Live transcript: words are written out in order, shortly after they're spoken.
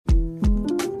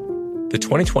The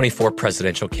 2024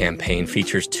 presidential campaign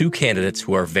features two candidates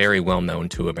who are very well known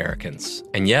to Americans.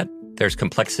 And yet, there's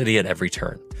complexity at every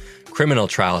turn. Criminal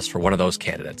trials for one of those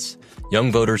candidates. Young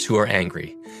voters who are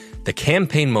angry. The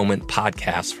Campaign Moment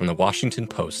podcast from the Washington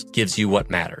Post gives you what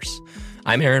matters.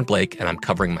 I'm Aaron Blake, and I'm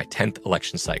covering my 10th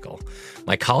election cycle.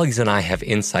 My colleagues and I have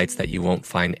insights that you won't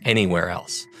find anywhere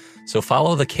else. So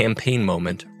follow the Campaign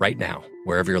Moment right now,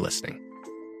 wherever you're listening.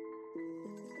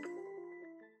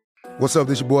 What's up,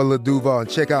 this your boy Lil Duval, and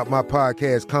check out my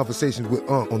podcast, Conversations with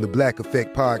Unc, on the Black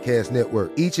Effect Podcast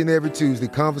Network. Each and every Tuesday,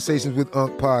 Conversations with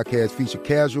Unc podcast feature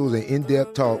casual and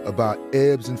in-depth talk about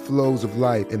ebbs and flows of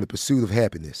life and the pursuit of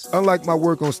happiness. Unlike my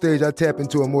work on stage, I tap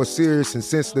into a more serious and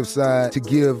sensitive side to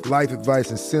give life advice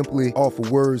and simply offer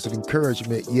words of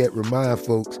encouragement, yet remind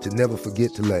folks to never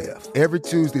forget to laugh. Every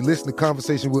Tuesday, listen to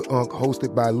Conversation with Unc,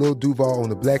 hosted by Lil Duval on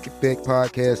the Black Effect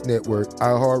Podcast Network,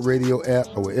 iHeartRadio app,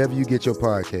 or wherever you get your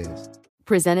podcasts.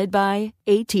 Presented by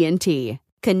AT&T.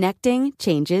 Connecting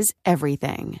changes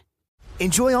everything.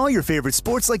 Enjoy all your favorite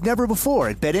sports like never before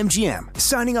at BetMGM.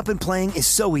 Signing up and playing is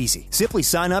so easy. Simply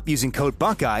sign up using code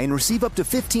Buckeye and receive up to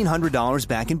 $1,500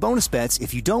 back in bonus bets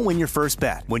if you don't win your first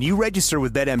bet. When you register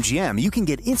with BetMGM, you can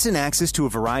get instant access to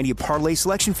a variety of parlay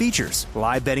selection features,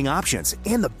 live betting options,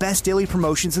 and the best daily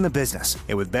promotions in the business.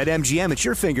 And with BetMGM at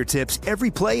your fingertips, every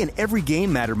play and every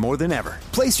game matter more than ever.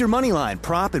 Place your moneyline,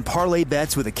 prop, and parlay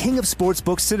bets with the king of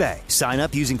sportsbooks today. Sign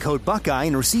up using code Buckeye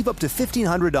and receive up to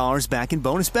 $1,500 back in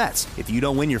bonus bets if you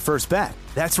don't win your first bet.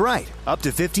 That's right, up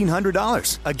to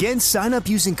 $1,500. Again, sign up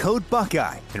using code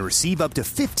Buckeye and receive up to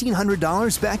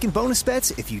 $1,500 back in bonus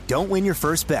bets if you don't win your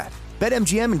first bet.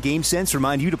 BetMGM and GameSense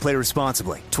remind you to play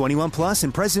responsibly. 21 plus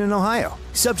and present in Ohio.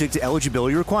 Subject to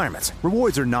eligibility requirements.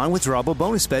 Rewards are non-withdrawable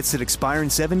bonus bets that expire in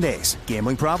 7 days.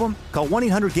 Gambling problem? Call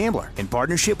 1-800-GAMBLER in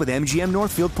partnership with MGM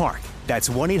Northfield Park. That's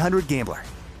 1-800-GAMBLER.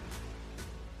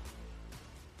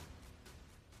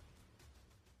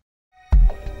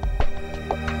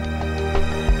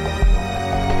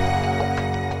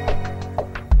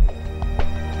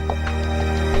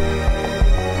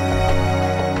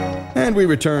 And we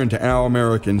return to Our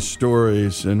American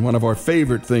Stories, and one of our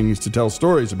favorite things to tell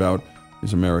stories about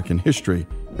is American history,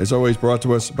 as always brought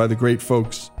to us by the great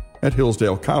folks at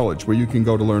Hillsdale College, where you can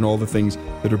go to learn all the things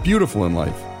that are beautiful in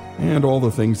life and all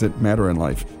the things that matter in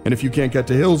life. And if you can't get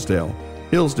to Hillsdale,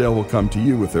 Hillsdale will come to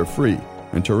you with their free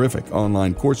and terrific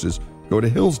online courses. Go to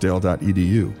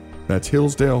hillsdale.edu. That's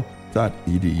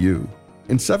hillsdale.edu.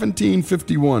 In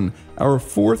 1751, our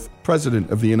fourth president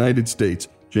of the United States,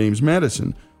 James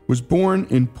Madison, was born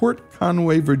in Port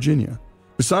Conway, Virginia.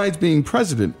 Besides being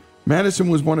president, Madison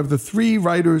was one of the three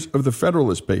writers of the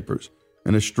Federalist Papers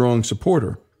and a strong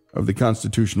supporter of the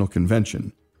Constitutional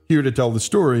Convention. Here to tell the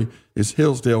story is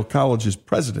Hillsdale College's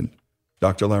president,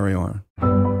 Dr. Larry Arnn.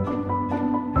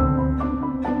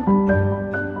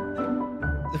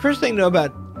 The first thing to know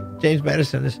about James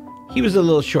Madison is he was a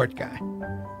little short guy.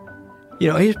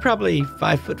 He's probably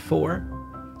 5'4".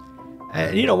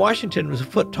 And, Washington was a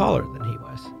foot taller than he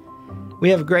was. We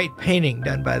have a great painting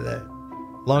done by the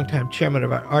longtime chairman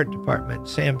of our art department,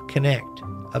 Sam Connect,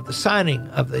 of the signing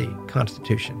of the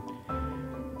Constitution.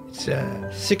 It's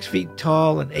 6 feet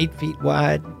tall and 8 feet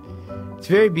wide. It's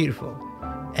very beautiful.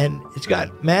 And it's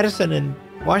got Madison and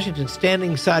Washington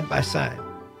standing side by side.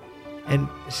 And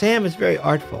Sam is very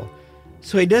artful,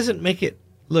 so he doesn't make it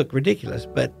look ridiculous,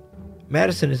 but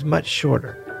Madison is much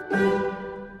shorter.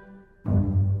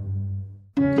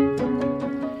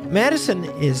 Madison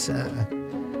is,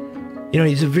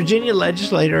 he's a Virginia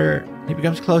legislator. He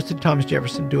becomes close to Thomas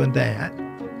Jefferson doing that.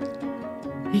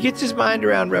 He gets his mind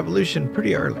around revolution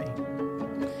pretty early.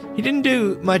 He didn't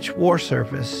do much war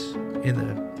service in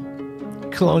the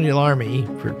colonial army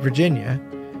for Virginia.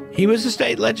 He was a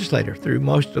state legislator through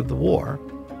most of the war,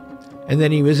 and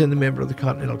then he was a member of the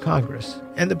Continental Congress.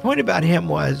 And the point about him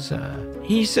was, I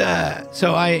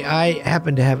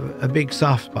happen to have a big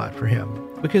soft spot for him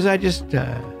because I just...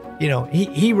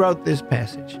 he wrote this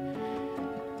passage.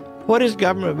 What is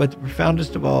government but the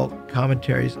profoundest of all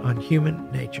commentaries on human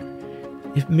nature?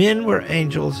 If men were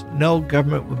angels, no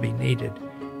government would be needed.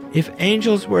 If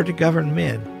angels were to govern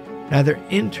men, neither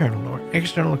internal nor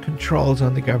external controls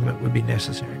on the government would be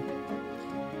necessary.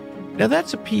 Now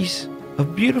that's a piece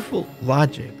of beautiful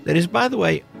logic that is, by the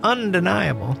way,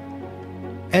 undeniable,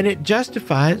 and it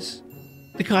justifies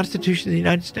the Constitution of the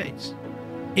United States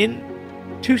in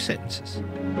 2 sentences.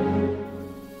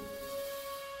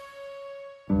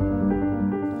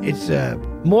 It's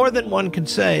more than one can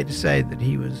say to say that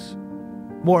he was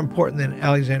more important than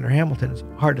Alexander Hamilton. It's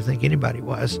hard to think anybody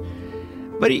was.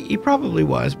 But he probably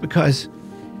was, because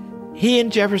he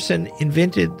and Jefferson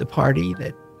invented the party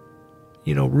that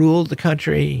ruled the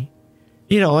country,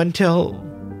 until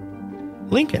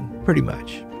Lincoln, pretty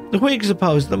much. The Whigs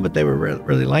opposed them, but they were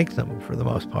really like them for the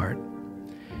most part.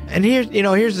 And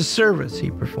here's the service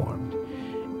he performed.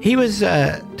 He was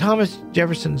Thomas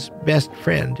Jefferson's best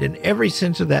friend in every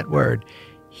sense of that word.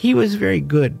 He was very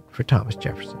good for Thomas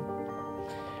Jefferson.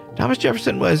 Thomas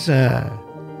Jefferson was a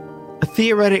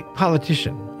theoretic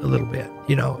politician a little bit.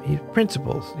 He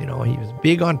principles. He was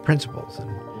big on principles,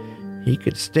 and he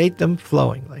could state them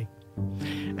flowingly.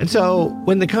 And so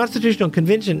when the Constitutional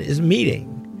Convention is meeting,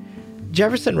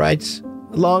 Jefferson writes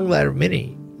a long letter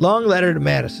to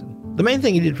Madison. The main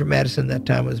thing he did for Madison that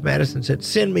time was Madison said,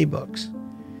 "Send me books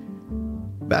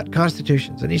about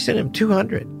constitutions," and he sent him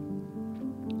 200.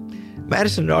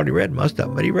 Madison had already read most of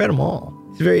them, but he read them all.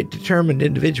 He's a very determined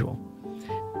individual.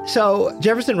 So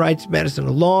Jefferson writes Madison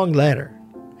a long letter,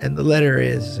 and the letter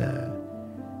is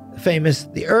famous,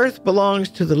 "The earth belongs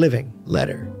to the living"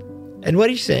 letter. And what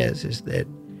he says is that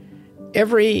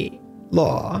every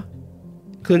law,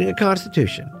 including a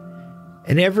constitution,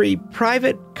 and every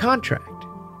private contract,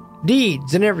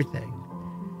 deeds and everything,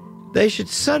 they should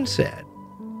sunset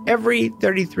every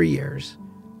 33 years,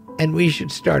 and we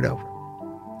should start over.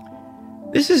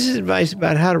 This is his advice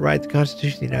about how to write the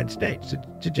Constitution of the United States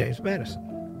to James Madison.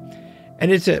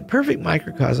 And it's a perfect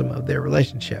microcosm of their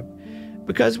relationship,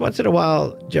 because once in a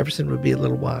while, Jefferson would be a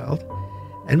little wild,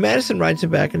 and Madison writes him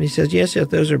back and he says, yes,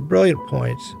 those are brilliant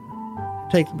points.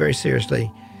 Take them very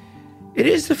seriously. It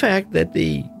is the fact that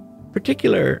the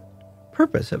particular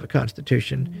purpose of a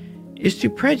constitution is to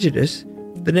prejudice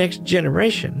the next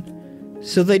generation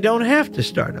so they don't have to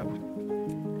start over.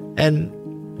 And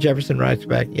Jefferson writes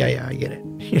back, yeah, I get it.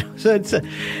 So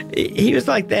he was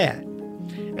like that.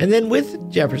 And then with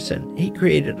Jefferson, he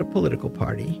created a political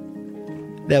party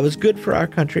that was good for our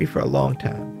country for a long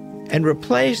time and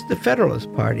replaced the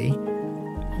Federalist Party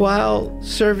while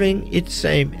serving its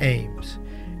same aims.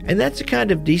 And that's a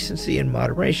kind of decency and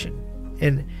moderation.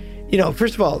 And,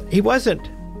 first of all, he wasn't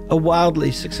a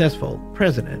wildly successful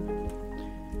president.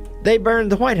 They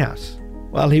burned the White House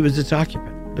while he was its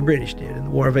occupant. The British did in the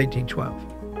War of 1812.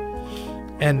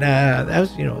 And that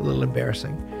was, a little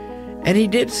embarrassing. And he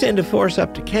did send a force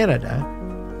up to Canada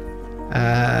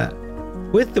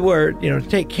with the word, to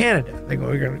take Canada. They go,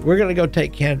 we're going to go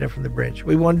take Canada from the British.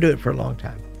 We want to do it for a long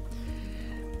time.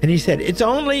 And he said, it's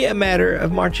only a matter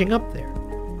of marching up there.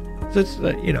 So it's,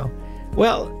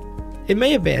 well, it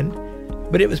may have been,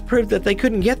 but it was proved that they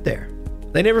couldn't get there.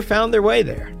 They never found their way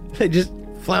there. They just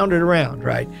floundered around,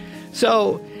 right?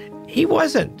 So he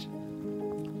wasn't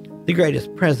the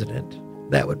greatest president.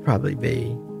 That would probably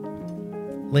be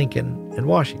Lincoln and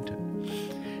Washington.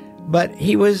 But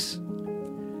he was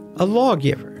a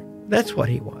lawgiver. That's what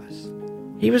he was.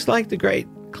 He was like the great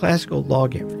classical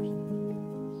lawgivers.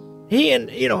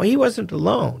 He wasn't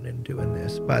alone in doing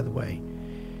this, by the way.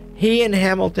 He and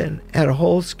Hamilton had a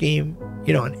whole scheme,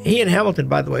 and he and Hamilton,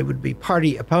 by the way, would be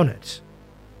party opponents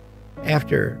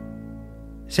after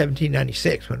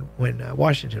 1796 when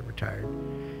Washington retired.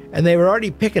 And they were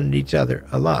already picking at each other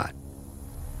a lot.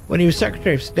 When he was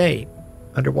Secretary of State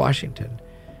under Washington,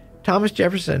 Thomas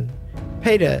Jefferson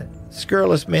paid a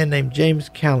scurrilous man named James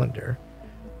Callender,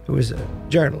 who was a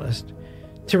journalist,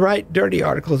 to write dirty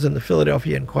articles in the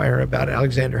Philadelphia Inquirer about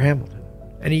Alexander Hamilton.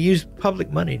 And he used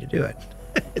public money to do it.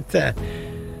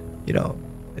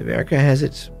 America has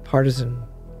its partisan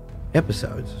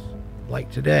episodes,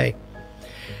 like today.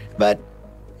 But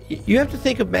you have to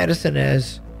think of Madison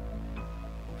as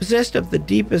possessed of the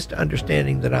deepest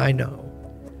understanding that I know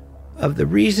of the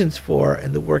reasons for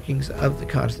and the workings of the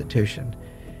Constitution,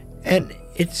 and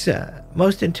its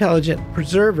most intelligent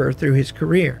preserver through his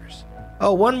careers.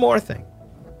 Oh, one more thing.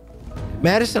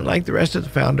 Madison, like the rest of the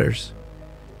founders,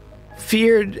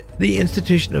 feared the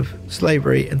institution of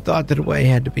slavery and thought that a way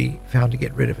had to be found to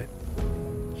get rid of it.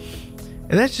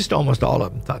 And that's just almost all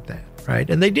of them thought that, right?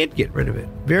 And they did get rid of it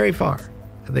very far.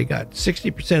 And they got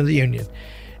 60% of the Union.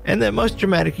 And the most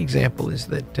dramatic example is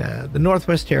that the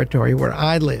Northwest Territory, where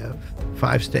I live,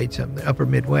 5 states of the upper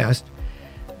Midwest,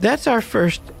 that's our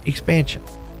first expansion.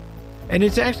 And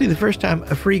it's actually the first time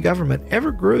a free government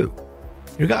ever grew.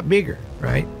 It got bigger,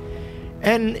 right?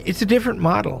 And it's a different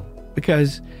model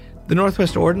because the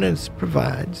Northwest Ordinance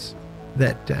provides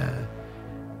that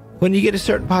when you get a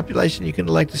certain population, you can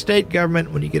elect a state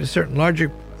government. When you get a certain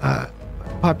larger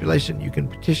population, you can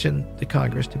petition the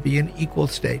Congress to be an equal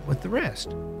state with the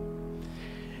rest.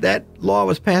 That law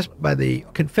was passed by the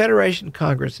Confederation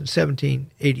Congress in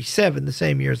 1787, the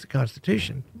same year as the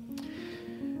Constitution.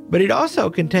 But it also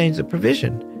contains a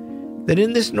provision that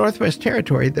in this Northwest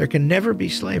Territory, there can never be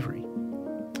slavery.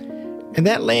 And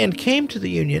that land came to the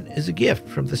Union as a gift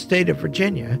from the state of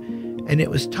Virginia, and it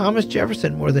was Thomas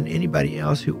Jefferson more than anybody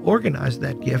else who organized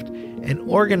that gift and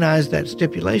organized that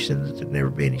stipulation that there'd never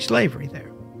be any slavery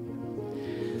there.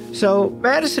 So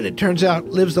Madison, it turns out,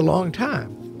 lives a long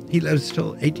time. He lives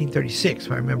till 1836,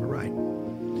 if I remember right.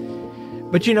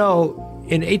 But in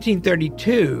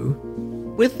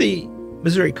 1832, with the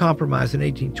Missouri Compromise in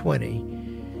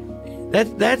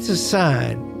 1820, that's a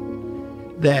sign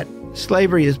that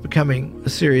slavery is becoming a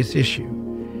serious issue.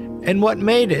 And what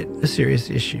made it a serious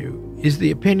issue is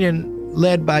the opinion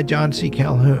led by John C.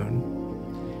 Calhoun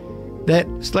that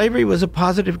slavery was a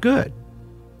positive good.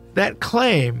 That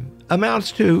claim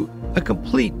amounts to a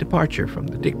complete departure from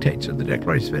the dictates of the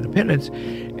Declaration of Independence,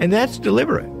 and that's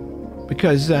deliberate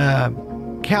because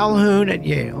Calhoun at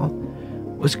Yale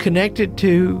was connected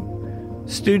to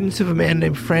students of a man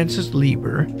named Francis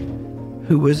Lieber,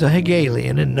 who was a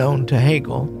Hegelian and known to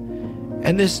Hegel,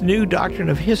 and this new doctrine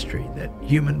of history that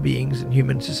human beings and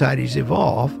human societies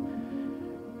evolve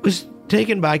was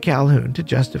taken by Calhoun to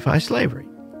justify slavery.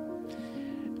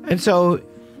 And so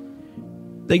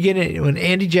they get in, when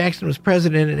Andy Jackson was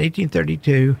president in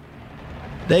 1832,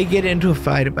 they get into a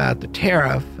fight about the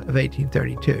tariff of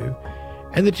 1832,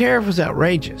 and the tariff was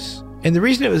outrageous. And the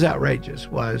reason it was outrageous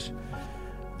was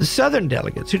the Southern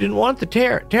delegates who didn't want the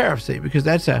tariff, see, because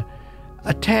that's a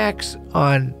tax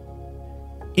on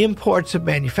imports of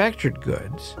manufactured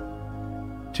goods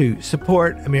to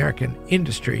support American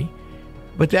industry,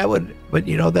 but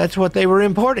that's what they were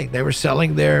importing. They were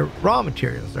selling their raw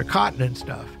materials, their cotton and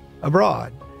stuff,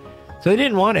 abroad. So they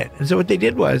didn't want it. And so what they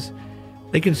did was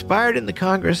they conspired in the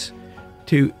Congress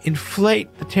to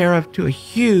inflate the tariff to a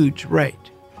huge rate.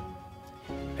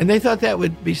 And they thought that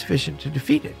would be sufficient to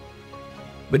defeat it.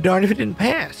 But darn if it didn't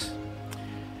pass.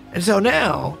 And so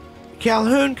now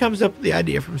Calhoun comes up with the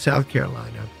idea from South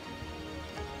Carolina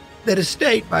that a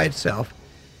state by itself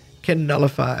can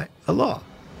nullify a law.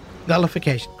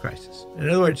 Nullification crisis. In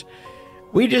other words,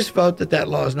 we just vote that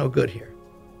law is no good here.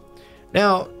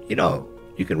 Now,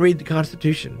 you can read the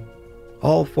Constitution,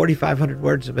 all 4,500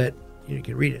 words of it. You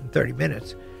can read it in 30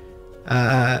 minutes.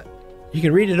 You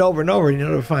can read it over and over, and you'll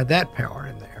never find that power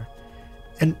in there.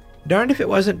 And darned if it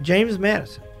wasn't James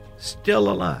Madison,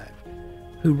 still alive,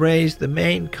 who raised the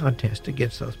main contest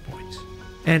against those points.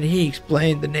 And he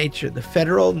explained the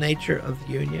federal nature of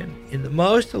the Union in the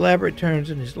most elaborate terms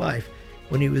in his life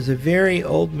when he was a very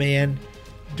old man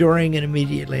during and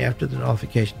immediately after the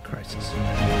nullification crisis.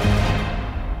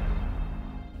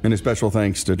 And a special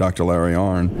thanks to Dr. Larry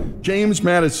Arnn. James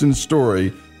Madison's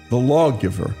story, the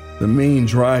Lawgiver, the main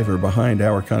driver behind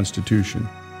our Constitution,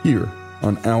 here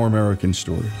on Our American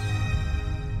Stories.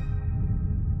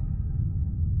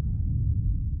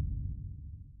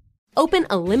 Open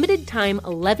a limited-time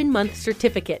 11-month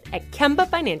certificate at Kemba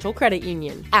Financial Credit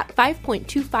Union. At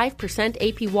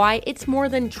 5.25% APY, it's more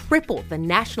than triple the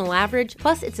national average,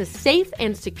 plus it's a safe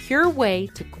and secure way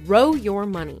to grow your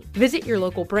money. Visit your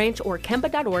local branch or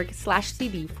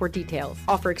kemba.org/cb for details.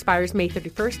 Offer expires May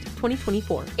 31st,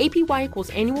 2024. APY equals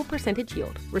annual percentage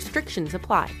yield. Restrictions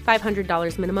apply.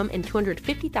 $500 minimum and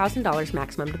 $250,000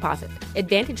 maximum deposit.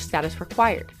 Advantage status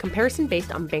required. Comparison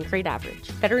based on bank rate average.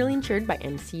 Federally insured by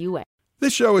NCUA.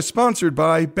 This show is sponsored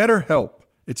by BetterHelp.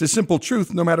 It's a simple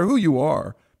truth, no matter who you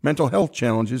are. Mental health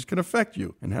challenges can affect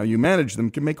you, and how you manage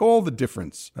them can make all the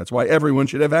difference. That's why everyone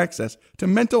should have access to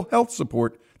mental health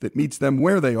support that meets them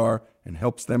where they are and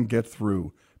helps them get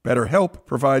through. BetterHelp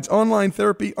provides online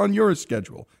therapy on your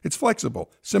schedule. It's flexible,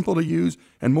 simple to use,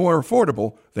 and more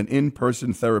affordable than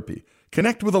in-person therapy.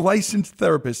 Connect with a licensed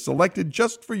therapist selected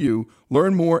just for you.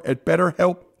 Learn more at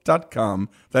BetterHelp.com.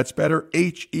 That's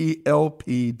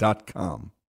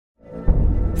BetterHelp.com.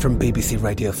 From BBC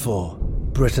Radio 4,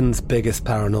 Britain's biggest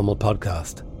paranormal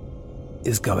podcast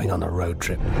is going on a road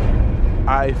trip.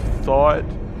 I thought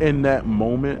in that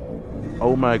moment,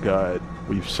 oh my God,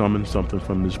 we've summoned something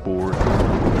from this board.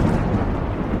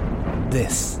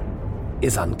 This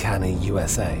is Uncanny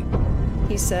USA.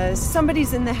 He says,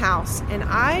 somebody's in the house, and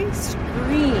I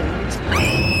screamed.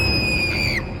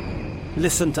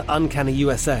 Listen to Uncanny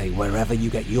USA wherever you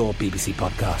get your BBC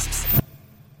podcasts,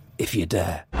 if you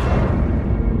dare.